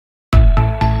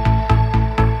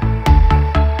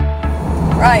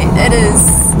Right, it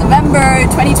is November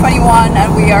 2021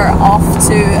 and we are off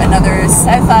to another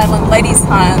South Island ladies'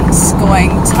 hunt going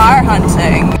tahr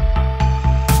hunting.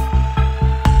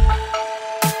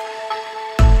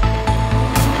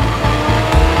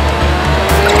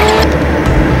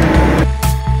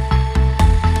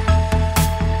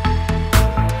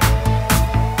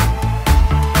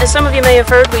 As some of you may have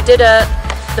heard, we did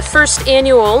the first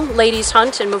annual ladies'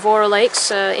 hunt in Mavora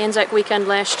Lakes, Anzac weekend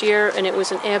last year, and it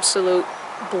was an absolute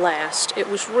blast. It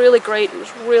was really great, it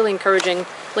was really encouraging.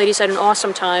 Ladies had an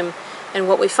awesome time, and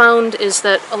what we found is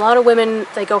that a lot of women,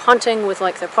 they go hunting with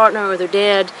like their partner or their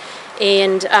dad,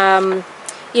 and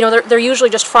you know, they're usually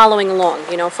just following along,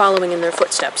 you know, following in their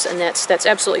footsteps, and that's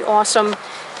absolutely awesome.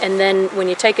 And then when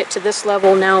you take it to this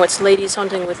level, now it's ladies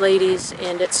hunting with ladies,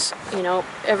 and it's, you know,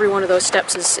 every one of those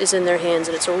steps is in their hands,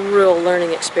 and it's a real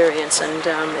learning experience, and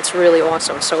it's really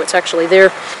awesome. So it's actually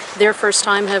their first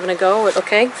time having a go at,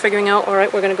 okay, figuring out, all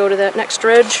right, we're going to go to that next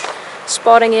ridge,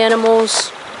 spotting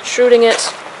animals, shooting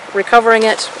it, recovering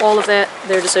it, all of that,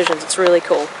 their decisions. It's really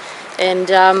cool. And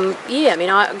yeah, I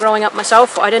mean, growing up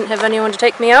myself, I didn't have anyone to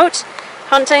take me out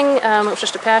hunting. It was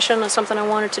just a passion, it's something I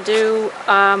wanted to do.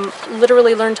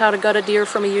 Literally learned how to gut a deer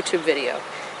from a YouTube video,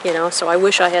 you know, so I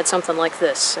wish I had something like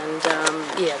this. And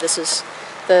yeah, this is,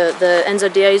 the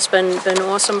NZDA's been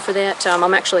awesome for that.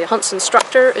 I'm actually a hunts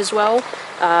instructor as well.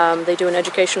 They do an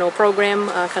educational program,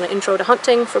 kind of intro to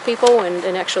hunting for people,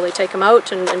 and actually take them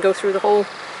out and go through the whole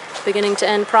beginning to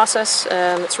end process.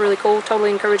 It's really cool.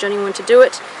 Totally encourage anyone to do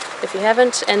it if you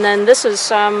haven't. And then this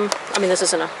is, I mean, this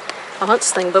isn't a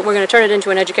hunts thing, but we're going to turn it into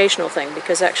an educational thing,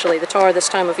 because actually the Tahr this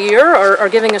time of year are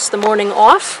giving us the morning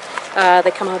off.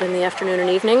 They come out in the afternoon and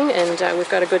evening, and we've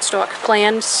got a good stalk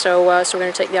planned, so we're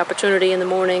going to take the opportunity in the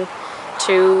morning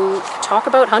to talk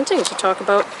about hunting, to talk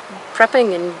about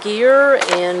prepping and gear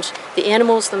and the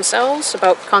animals themselves,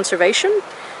 about conservation,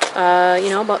 you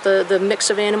know, about the mix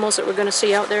of animals that we're going to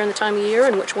see out there in the time of year,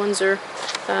 and which ones are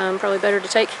probably better to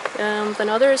take than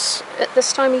others at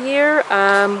this time of year.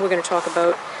 We're going to talk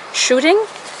about shooting,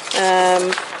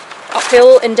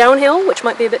 uphill and downhill, which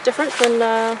might be a bit different than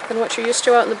what you're used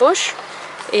to out in the bush,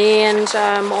 and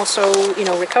also, you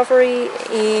know, recovery,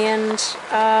 and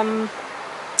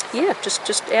yeah,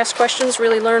 just ask questions,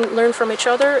 really learn from each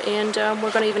other, and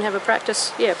we're going to even have a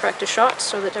practice shot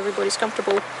so that everybody's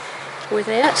comfortable with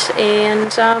that.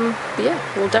 And yeah,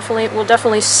 we'll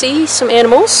definitely see some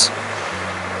animals,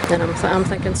 and I'm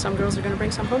thinking some girls are going to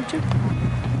bring some home too.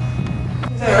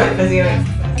 Is that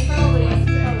right?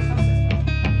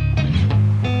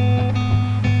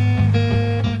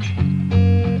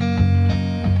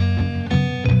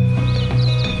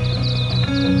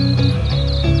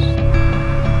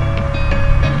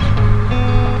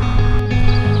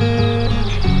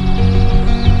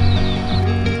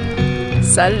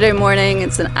 Saturday morning,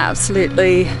 it's an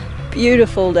absolutely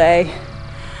beautiful day,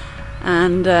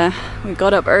 and we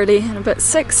got up early at about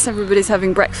 6. Everybody's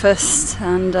having breakfast,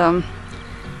 and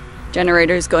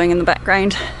generators going in the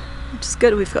background, which is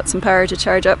good. We've got some power to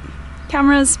charge up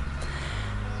cameras,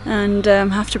 and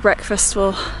after breakfast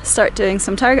we'll start doing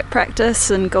some target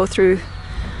practice and go through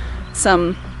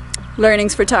some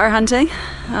learnings for tahr hunting,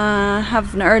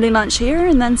 have an early lunch here,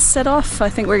 and then set off. I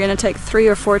think we're going to take 3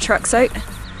 or 4 trucks out,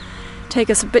 take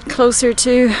us a bit closer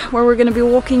to where we're going to be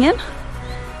walking in,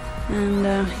 and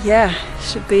yeah,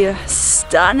 should be a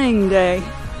stunning day.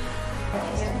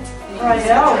 Right,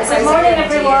 good morning,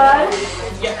 everyone.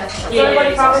 Is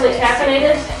everybody properly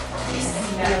caffeinated?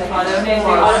 I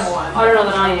don't know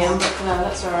that I am, but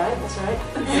that's all right. That's all right.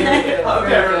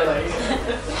 Very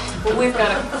good. Well, we've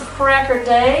got a cracker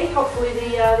day. Hopefully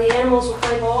the animals will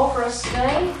play ball for us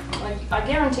today. I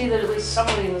guarantee that at least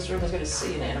somebody in this room is going to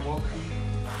see an animal.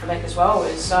 Make as well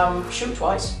is shoot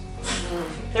twice.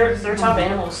 They're tough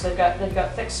animals. They've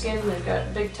got thick skin. They've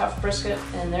got big tough brisket,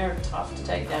 and they're tough to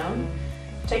take down.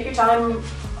 Take your time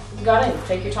gutting.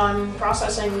 Take your time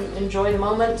processing. Enjoy the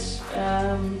moment.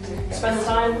 Spend the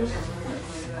time.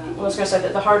 Well, I was going to say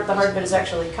that the hard bit is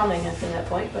actually coming at that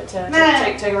point, but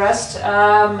take a rest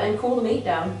and cool the meat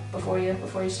down before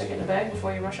you stick it in the bag,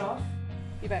 before you rush off.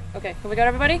 You back? Okay. Have we got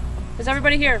everybody? Is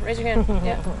everybody here? Raise your hand.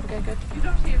 Yeah. Okay. Good.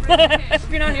 If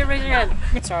you're not here, raise your hand.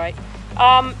 It's all right.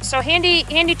 So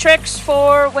handy tricks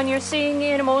for when you're seeing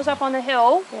animals up on the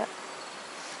hill. Yeah.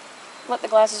 Let the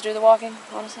glasses do the walking,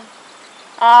 honestly.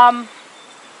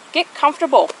 Get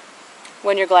comfortable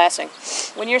when you're glassing.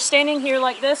 When you're standing here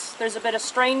like this, there's a bit of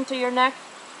strain to your neck.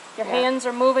 Your hands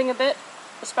are moving a bit,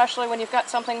 especially when you've got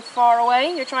something far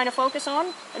away you're trying to focus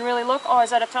on and really look. Oh,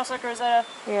 is that a tussock or is that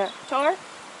a tahr?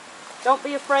 Don't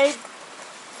be afraid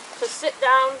to sit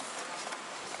down,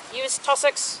 use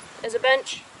tussocks as a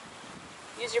bench,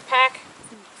 Use your pack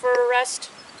for a rest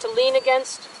to lean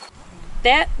against.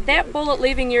 That bullet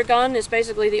leaving your gun is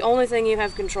basically the only thing you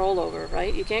have control over,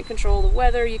 right? You can't control the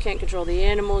weather, you can't control the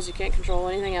animals, you can't control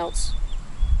anything else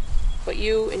but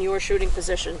you and your shooting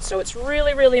position. So it's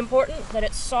really, really important that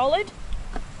it's solid.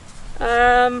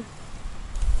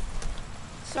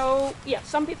 So yeah,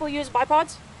 some people use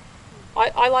bipods.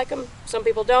 I like them, some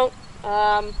people don't.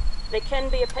 They can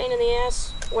be a pain in the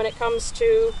ass when it comes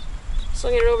to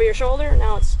slinging it over your shoulder.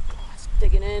 Now it's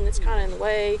digging in, it's kind of in the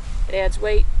way, it adds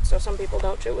weight, so some people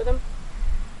don't shoot with them.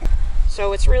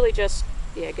 So it's really just,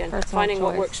 yeah, again, finding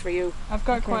what works for you. I've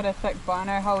got quite a thick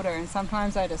bino holder, and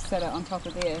sometimes I just sit it on top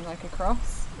of there like a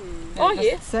cross. Oh it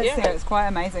yeah, just sits there. It's quite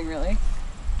amazing, really.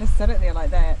 Just sit it there like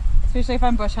that, especially if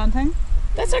I'm bush hunting.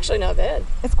 That's actually not bad.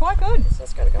 It's quite good. So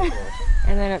that's gotta go for it.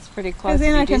 And then it's pretty close. Because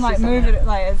then I can like move it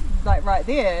like it's like right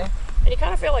there. And you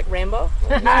kind of feel like Rambo.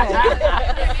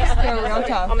 Yeah. Feel real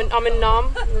tough. I'm in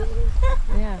Nam.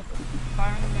 Yeah.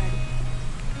 Fire in the moon.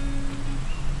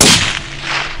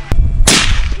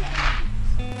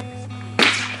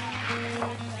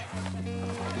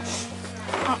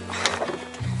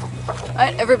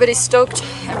 Right, everybody's stoked.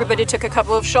 Everybody took a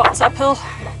couple of shots uphill.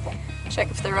 Check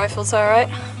if the rifle's alright.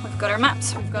 We've got our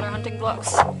maps, we've got our hunting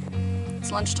blocks.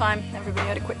 It's lunchtime, everybody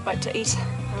had a quick bite to eat.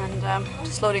 And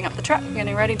just loading up the truck,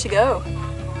 getting ready to go.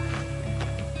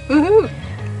 Woohoo!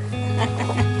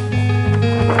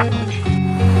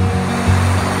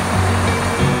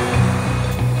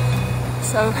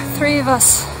 So 3 of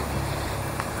us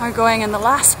are going in the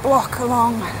last block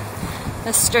along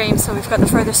this stream, so we've got the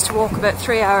furthest to walk, about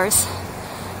 3 hours.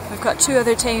 We've got 2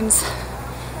 other teams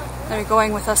that are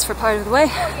going with us for part of the way,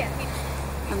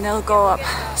 and they'll go up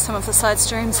some of the side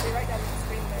streams.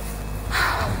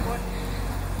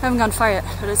 I haven't gone far yet,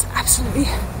 but it's absolutely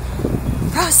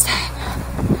roasting.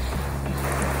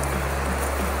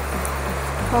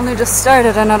 Only just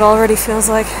started and it already feels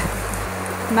like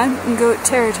mountain goat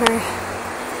territory.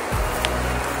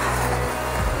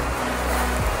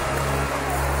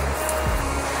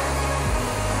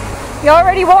 You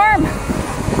already warm?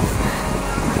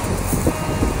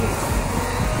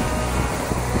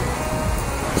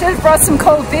 Should have brought some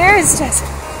cold beers, Jess.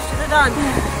 Should have done.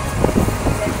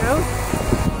 There you go.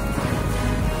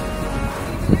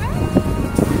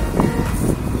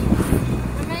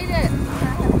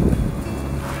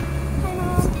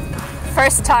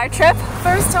 First Tahr trip?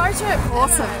 First Tahr trip.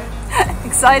 Awesome.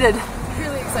 Excited.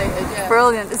 Really excited, yeah.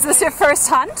 Brilliant. Is this your first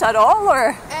hunt at all,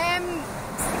 or?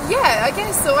 Yeah, I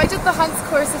guess so. I did the hunts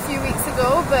course a few weeks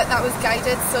ago, but that was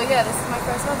guided, so yeah, this is my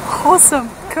first one. Awesome.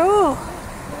 Cool.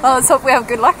 Well, let's hope we have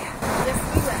good luck. Yes,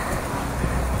 we will.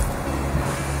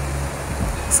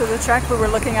 So the track we were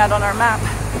looking at on our map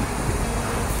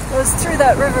goes through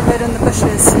that riverbed in the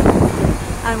bushes,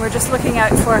 and we're just looking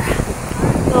out for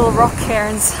little rock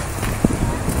cairns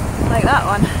like that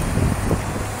one.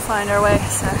 Find our way,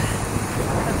 so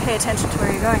pay attention to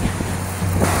where you're going.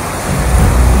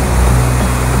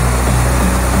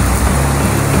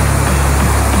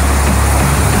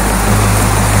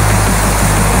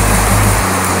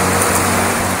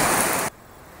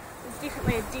 There's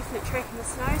definitely a definite track in the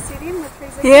snow, see them with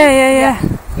trees? Yeah.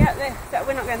 Yeah,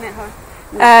 we're not going that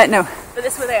high. No. But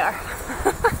that's where they are.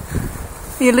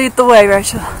 You lead the way,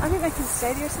 Rachel. I think they can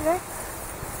stay there today.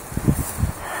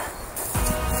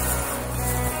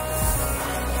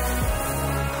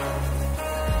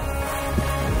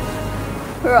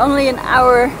 We're only an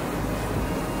hour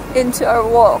into our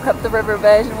walk up the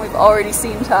riverbed and we've already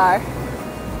seen Tahr.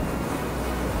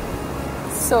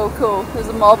 So cool. There's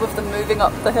a mob of them moving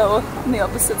up the hill on the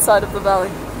opposite side of the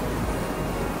valley.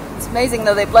 It's amazing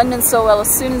though, they blend in so well. As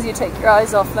soon as you take your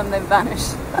eyes off them, they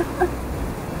vanish.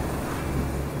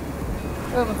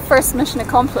 Boom, first mission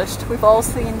accomplished. We've all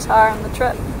seen Tahr on the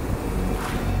trip.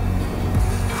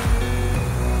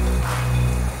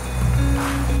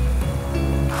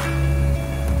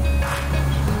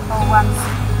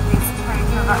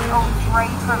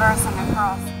 Traversing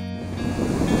across.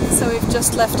 So we've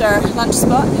just left our lunch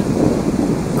spot.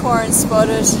 Corin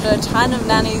spotted a ton of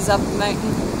nannies up the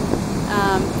mountain.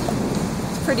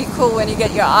 It's pretty cool when you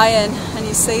get your eye in and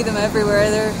you see them everywhere.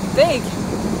 They're big.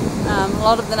 A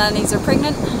lot of the nannies are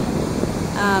pregnant.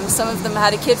 Some of them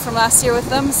had a kid from last year with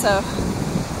them, so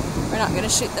we're not going to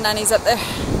shoot the nannies up there.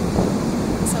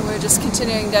 So we're just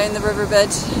continuing down the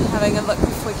riverbed, having a look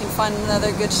if we can find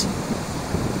another good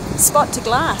spot to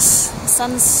glass. The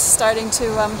sun's starting to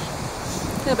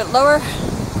get a bit lower.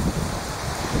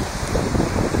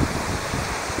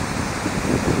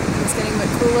 It's getting a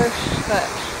bit cooler, but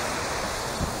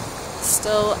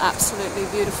still absolutely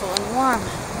beautiful and warm.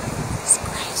 It's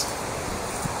great.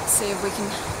 Let's see if we can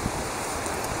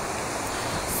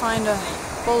find a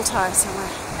bull Tahr somewhere.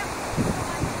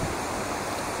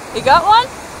 You got one?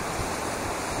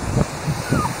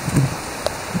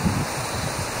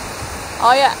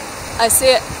 Oh yeah, I see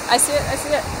it. I see it. I see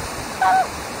it.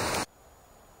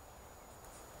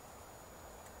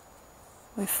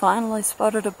 We finally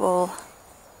spotted a bull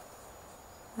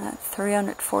at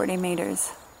 340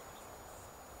 meters.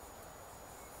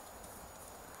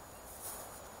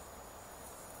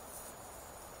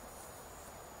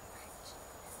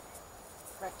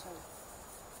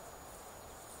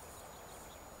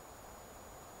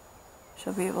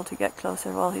 She'll be able to get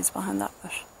closer while he's behind that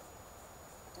bush.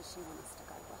 Does she want us to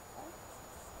go with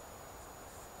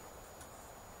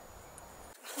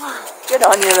her? Good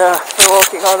on you though for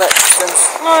walking all that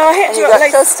distance. Oh, I had And to you got at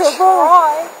least close to a bull.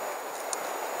 try.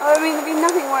 I mean, there'd be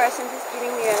nothing worse than just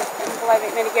getting there and below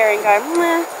that Menagari and going,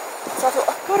 meh. So I thought,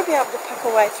 I've got to be able to pick a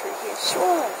way through here,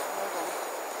 surely.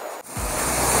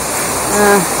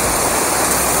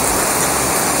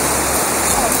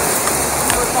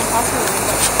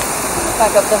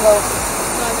 Back up the hill.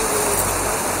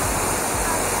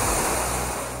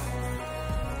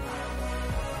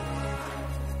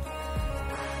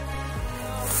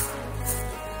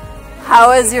 How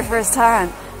was your first Tahr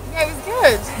hunt? Yeah, it was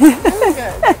good. Really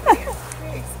good.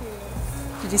 Great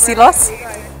experience. Did you see lots?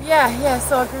 Yeah,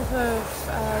 saw a group of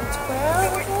 12, I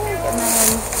think, and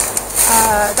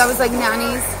then that was like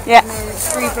nannies. Yeah. And then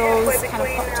 3 bulls kind of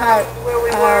popped out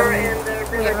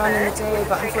later on in the day,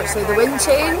 but unfortunately the wind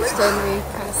changed and we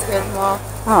kind of scared them off.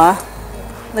 Oh,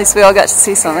 at least we all got to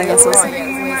see something. That's awesome.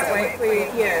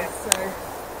 Yeah, so.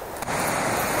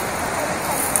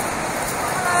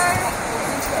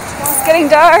 It's getting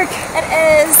dark. It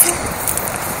is.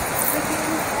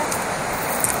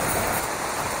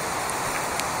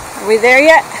 Are we there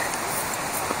yet?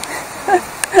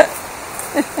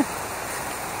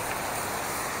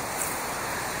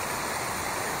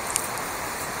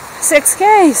 Six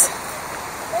Ks.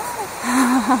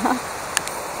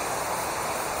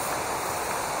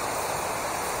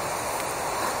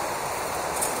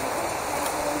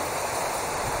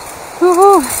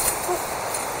 Woohoo!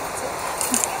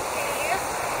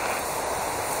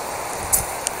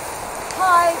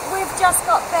 Hi, we've just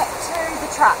got back to the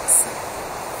trucks.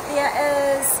 There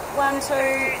is 1, 2,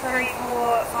 3,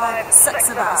 4, 5, 6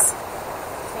 of us.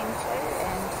 Team 2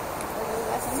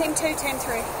 and Team 2, Team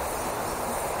 3.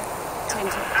 Team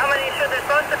 2. How many should there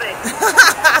supposed to be?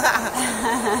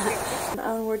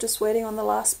 And we're just waiting on the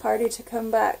last party to come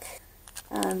back,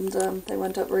 and they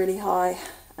went up really high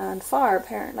and far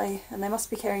apparently, and they must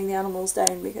be carrying the animals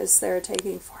down because they're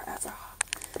taking forever.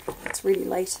 It's really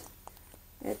late.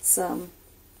 It's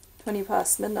 20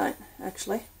 past midnight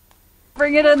actually.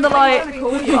 Bring it in the light.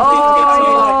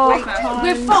 Oh,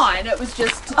 We're fine. It was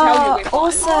just to tell you we're fine.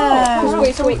 awesome.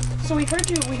 Wait, so we heard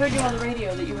you on the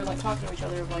radio that you were like talking to each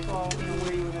other of like, oh, you know,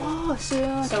 where you were going. Oh, So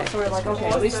we're like, okay,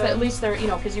 at least they're, you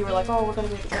know, because you were like, oh, we're gonna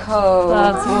be Cool.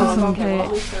 That's awesome, Kate.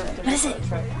 Kate. What is it?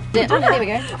 There we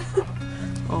go.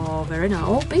 Oh, very nice.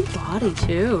 Oh, big body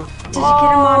too. Did you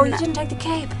get him on? You didn't take the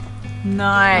cape.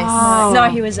 Nice. Oh. No,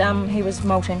 he was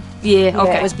molting. Yeah.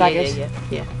 Okay. It was buggered.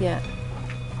 Yeah.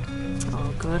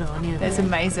 Oh, good on you. That's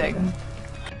amazing.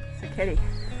 So Katie,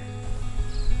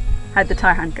 how'd the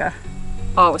Tahr hunt go?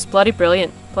 Oh, it was bloody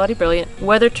brilliant. Bloody brilliant.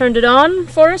 Weather turned it on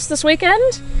for us this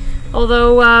weekend.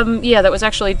 Although, yeah, that was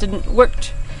actually didn't work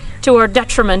to our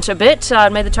detriment a bit.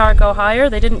 Made the Tahr go higher.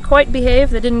 They didn't quite behave.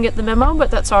 They didn't get the memo,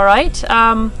 but that's all right.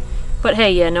 But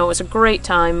hey, yeah, no, it was a great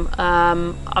time.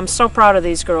 I'm so proud of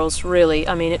these girls, really.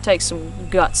 I mean, it takes some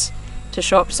guts to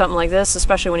show up to something like this,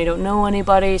 especially when you don't know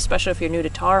anybody, especially if you're new to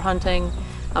Tahr hunting.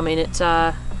 I mean, it's,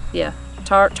 yeah,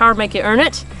 Tahr make you earn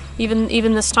it,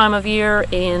 even this time of year,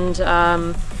 and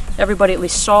everybody at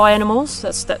least saw animals.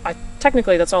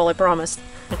 Technically, that's all I promised.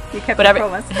 You kept your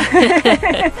promise.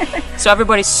 So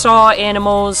everybody saw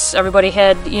animals. Everybody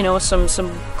had, you know, some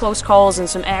close calls and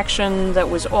some action that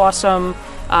was awesome.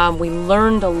 We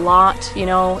learned a lot. You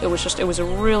know, it was a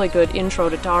really good intro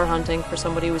to Tahr hunting for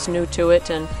somebody who was new to it,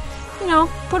 and you know,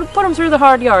 put them through the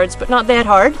hard yards, but not that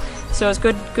hard. So it's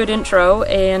good intro,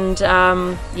 and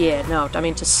yeah, no, I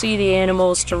mean, to see the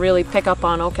animals, to really pick up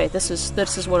on, okay, this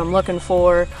is what I'm looking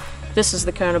for. This is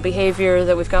the kind of behavior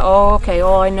that we've got. Oh, okay.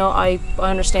 Oh, I know. I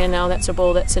understand now. That's a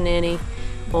bull. That's a nanny.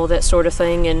 All that sort of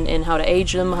thing, and how to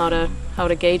age them, how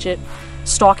to gauge it.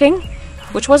 Stalking,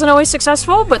 which wasn't always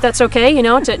successful, but that's okay. You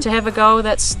know, to have a go.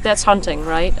 That's hunting,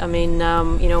 right? I mean,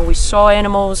 you know, we saw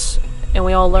animals, and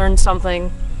we all learned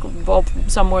something. well,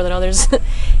 some more than others,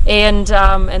 and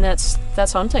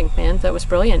that's hunting, man. That was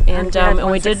brilliant, and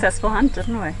we did successful hunt,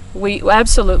 didn't we? We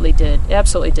absolutely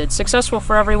did. Successful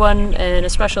for everyone, and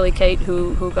especially Kate,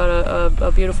 who got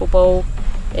a beautiful bow,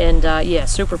 and yeah,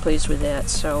 super pleased with that.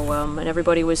 So and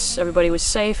everybody was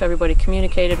safe. Everybody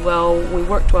communicated well. We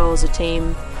worked well as a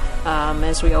team,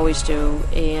 as we always do,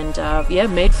 and yeah,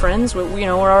 made friends. We're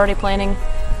already planning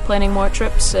more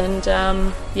trips, and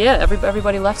yeah,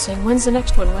 everybody left saying, when's the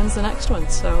next one? When's the next one?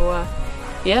 So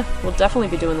yeah, we'll definitely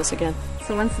be doing this again.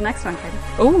 So when's the next one, Katie?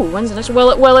 Oh, when's the next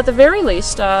one? Well, at the very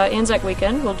least, Anzac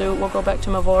weekend we'll go back to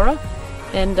Mavora,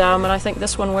 and I think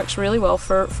this one works really well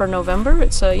for November.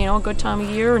 It's a good time of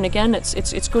year, and again,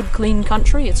 it's good clean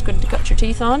country. It's good to cut your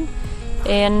teeth on,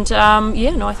 and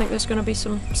yeah, no, I think there's going to be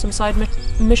some side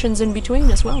missions in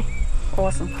between as well.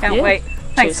 Awesome! Can't Yeah. wait.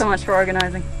 Thanks Cheers. so much for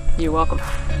organising. You're welcome.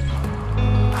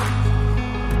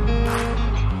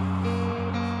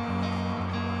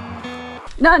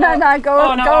 No, go. I've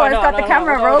got the no,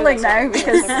 camera don't do rolling this. now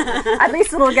because at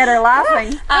least it'll get her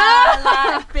laughing.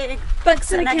 I like big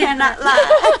bucks and I cannot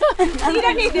lie. You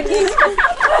don't need to be.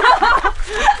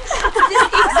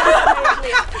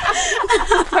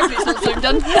 Hope it's not zoomed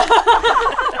in.